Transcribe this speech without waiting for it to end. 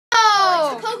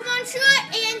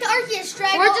GoldenXuett and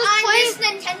ArceusDrago We're just on playing this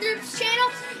Nintendo channel,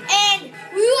 and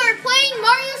we are playing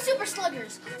Mario Super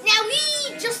Sluggers. Now we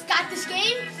just got this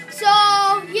game, so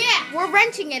yeah, We're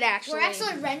renting it actually. we're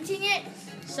actually renting it.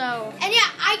 So And yeah,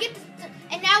 I get,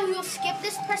 and now we will skip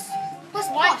this. Press what?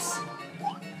 plus.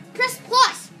 Press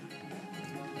plus.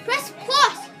 Press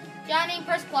plus. Johnny,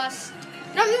 press plus.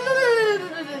 No. You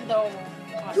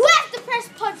have to press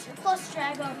plus,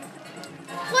 Drago.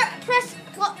 Press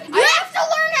plus. You have to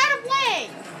learn how to play.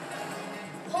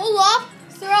 Pull up,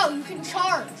 throw. You can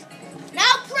charge.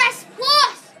 Now press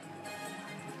plus.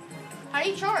 How do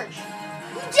you charge?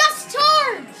 You just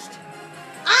charged.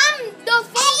 I'm the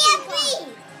phone.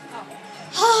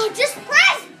 Oh, just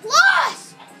press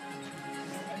plus.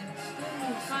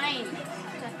 Fine.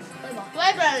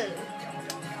 Play ball.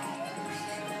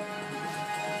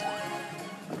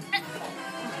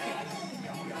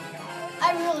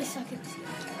 I really suck at this game.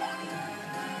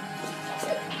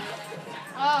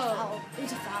 Oh. It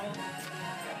was a foul.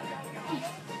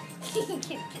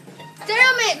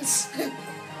 Damn it!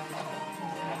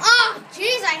 Oh,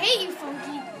 jeez, I hate you,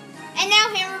 Funky. And now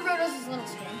Hammer Bro does his little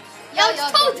spin. Yo,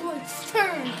 it's Toadwood's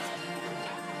turn.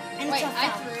 And Wait, it's a I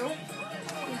foul. threw.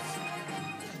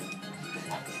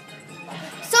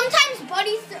 Sometimes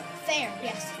Buddy's fair.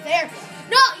 Yes, fair.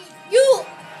 No, you.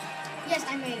 Yes,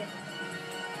 I made it.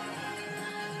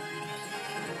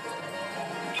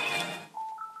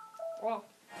 Whoa.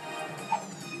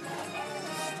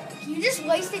 You just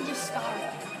wasted your star.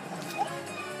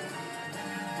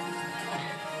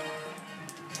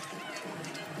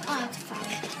 Oh, it's a foul.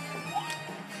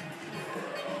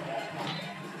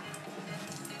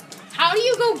 How do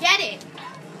you go get it?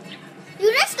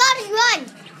 You just got to run.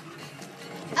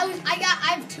 I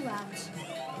have 2 outs.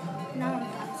 No, I'm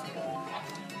out.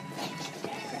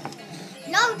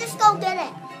 No, just go get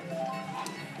it.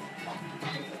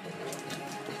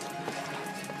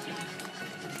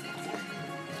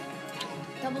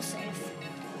 Double save.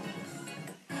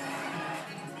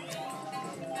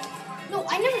 No,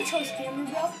 I never chose Hammer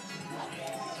Bro.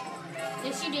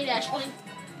 Yes, you did, Ashley.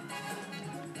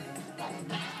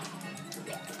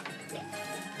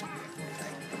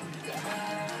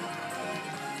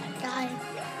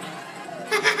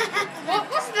 What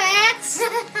was that?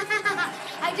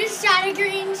 I just shot a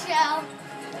green shell.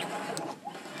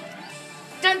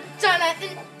 Dun, dun, dun,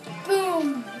 dun.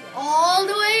 Boom. All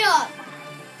the way up.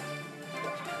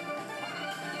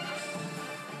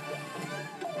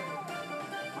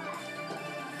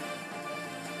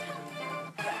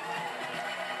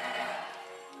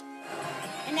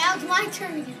 And now it's my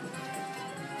turn again.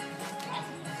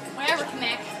 Whatever,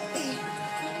 Mick.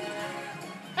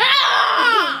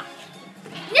 Ah!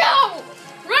 No!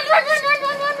 Run! Running.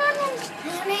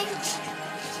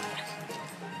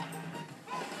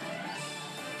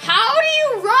 How do you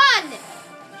run?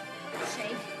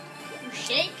 Shake. You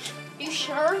shake? You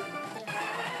sure?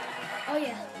 Oh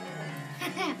yeah.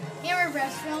 Hammer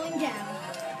Bro's falling down.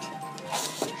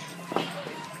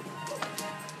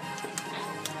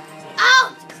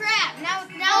 Oh crap! Now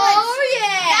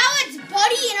it's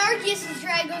Buddy and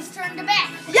ArceusDrago's turn to bat.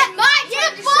 Yeah, And my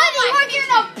turn to show my we're pitching.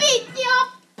 gonna beat ya,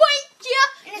 beat ya.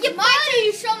 And it's my turn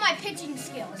to show my pitching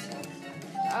skills.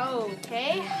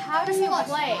 Okay, how do you Plus.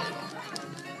 play?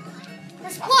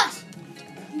 Press plus.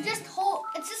 You just hold.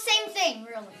 It's the same thing,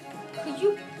 really. Could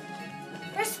you?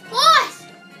 Press plus.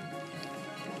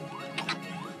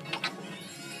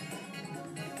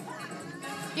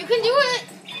 You can do it,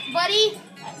 buddy.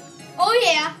 Oh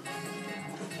yeah.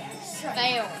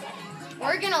 Fail.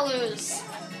 We're gonna lose.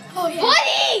 Oh yeah.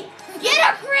 Buddy, get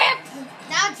a grip.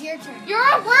 Now it's your turn. You're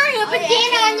wearing a Oh, yeah.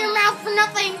 bandana on your mouth for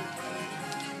nothing.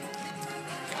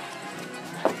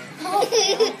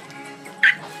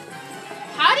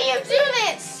 How do you do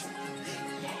this?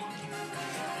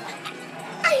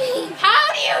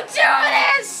 How do you do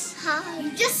this?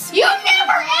 You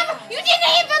never ever. You didn't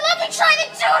even let me try the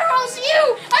tutorials. I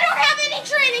don't have any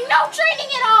training. No training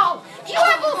at all. You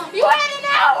had an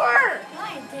hour. No, I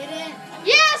didn't.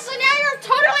 Yeah, so now you're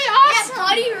totally awesome. Yeah,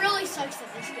 Buddy really sucks at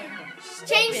this game.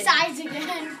 Change sides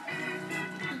again.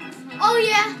 Oh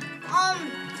yeah.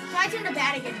 My turn to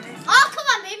bat again, right? Oh come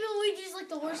on, maybe Luigi's like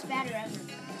the worst batter ever.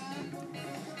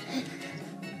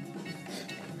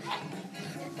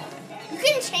 You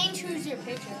can change who's your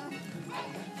pitcher.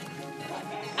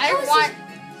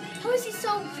 How is he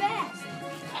so fast?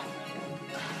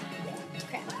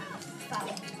 Crap.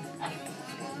 Foul.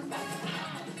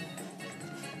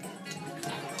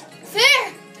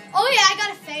 Fair! Oh yeah, I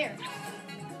got a fair.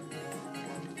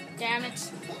 Damn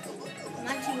it.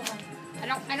 Monty won.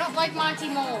 I don't like Monty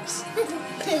Moles.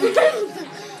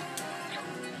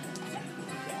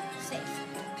 Safe.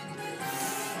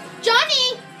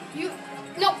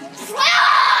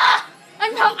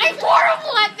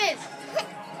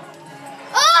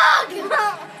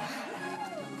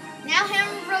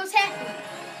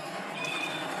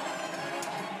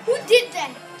 Who did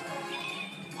that?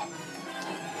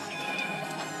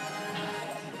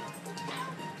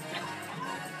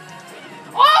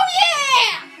 Oh yeah!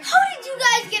 How did you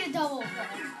guys get a double?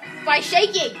 By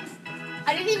shaking.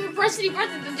 I didn't even press any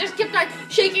buttons. It just kept on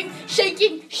shaking,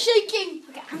 shaking, shaking.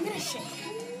 Okay, I'm gonna shake.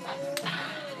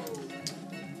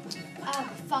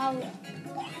 Follow.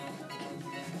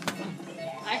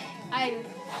 I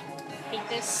hate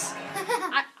this.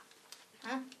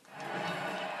 Huh?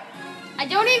 I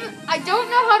don't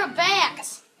know how to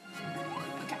bat.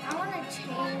 Okay, I want to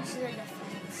change the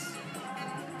defense.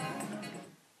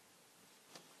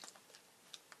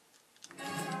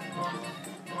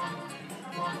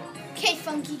 Okay,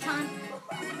 Funky Kong.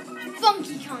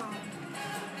 Funky Kong.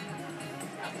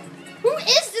 Who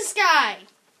is this guy?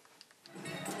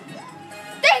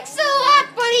 Thanks a lot,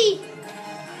 buddy.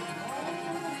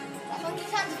 Funky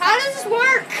Kong's How does this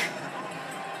work?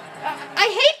 I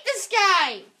hate this guy.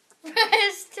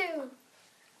 Press 2.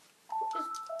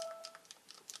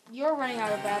 You're running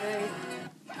out of battery.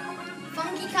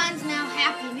 Funky Kong's now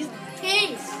happy. He's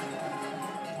pissed.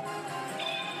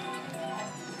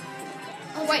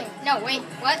 Oh, wait, no, wait,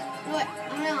 what? What?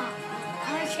 I'm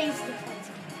gonna change the defense.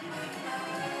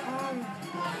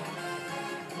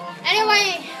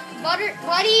 Anyway,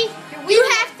 buddy, your wheel You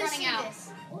is have to running see out.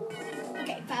 this.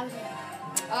 Okay, pause it.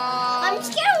 I'm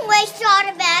just gonna waste all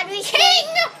the batteries. King,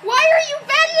 why are you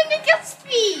betting against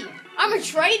me? I'm a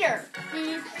traitor.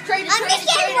 Traitor, I'm just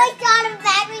gonna waste all the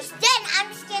batteries. Then I'm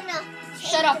just gonna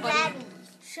Shut up, the buddy. batteries.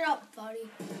 Shut up, buddy.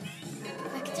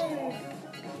 Victor.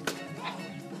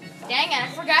 Dang it, I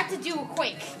forgot to do a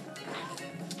quake.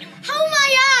 How am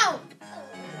I out?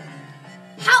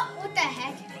 How? What the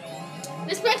heck?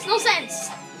 This makes no sense.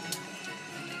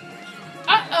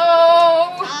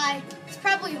 Uh-oh. It's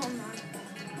probably home run.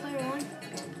 Player 1.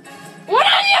 What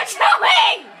are you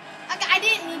doing? Okay, I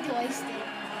didn't need to waste it.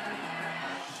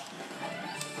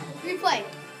 Replay.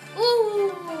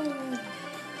 Ooh.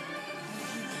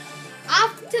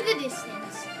 Off to the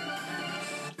distance.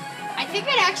 I think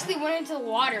it actually went into the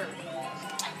water.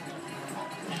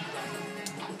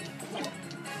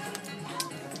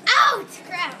 Out!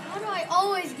 Crap. How do I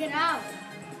always get out?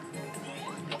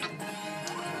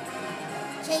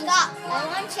 Change up. I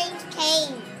want to change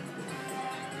Kane.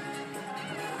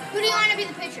 Who do you want to be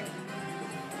the pitcher?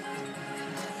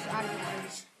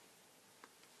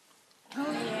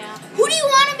 Yeah. Who do you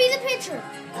want to be the pitcher?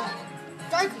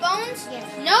 Dark Bones? Yes.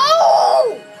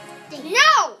 No!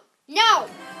 No! No!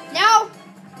 No!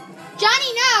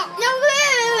 Johnny, no! No!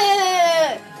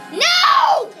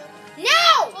 No!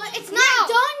 No! Well, it's not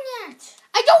done yet.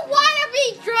 I don't want to be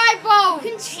dry bone.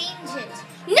 You can change it.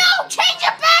 No! Change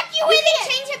it back, you You idiot! can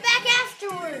change it back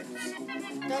afterwards.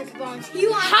 Dark Bones. You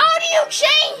want? How do you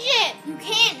change it? You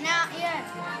can't not yet.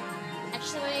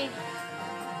 Actually,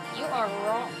 you are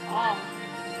wrong. Oh.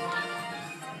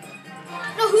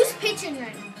 No, who's pitching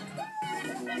right now?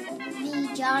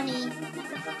 Me, Johnny.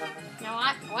 No,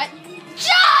 what?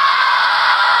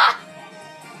 Ja!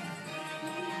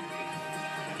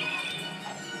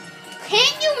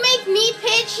 Can't you make me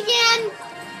pitch again?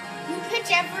 You pitch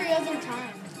every other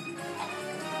time.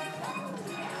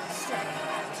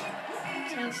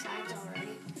 Change sides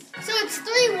already. So it's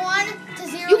 3-1 to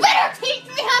 0. You better teach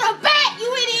me how to bat,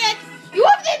 you idiot! You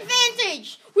have the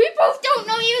advantage! We both don't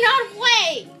know you know how to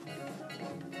play!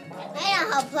 I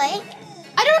know how to play.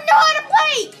 I don't know how to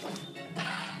play!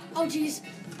 Oh, jeez.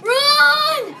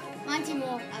 Run! Monty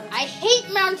Mole. I hate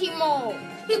Monty Mole.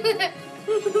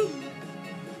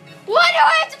 Why do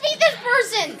I have to beat this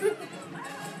person?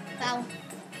 Foul.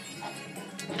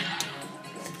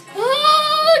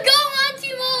 Oh, go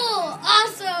Monty Mole!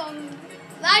 Awesome!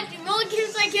 Monty Mole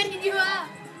keeps on getting you out.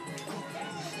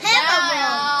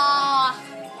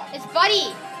 It's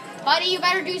Buddy. Buddy, you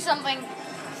better do something.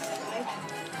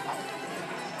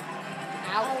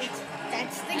 Ouch.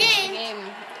 That's the game.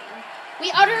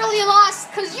 We utterly lost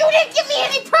because you didn't give me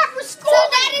any proper score. So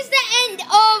that is the end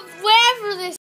of whatever this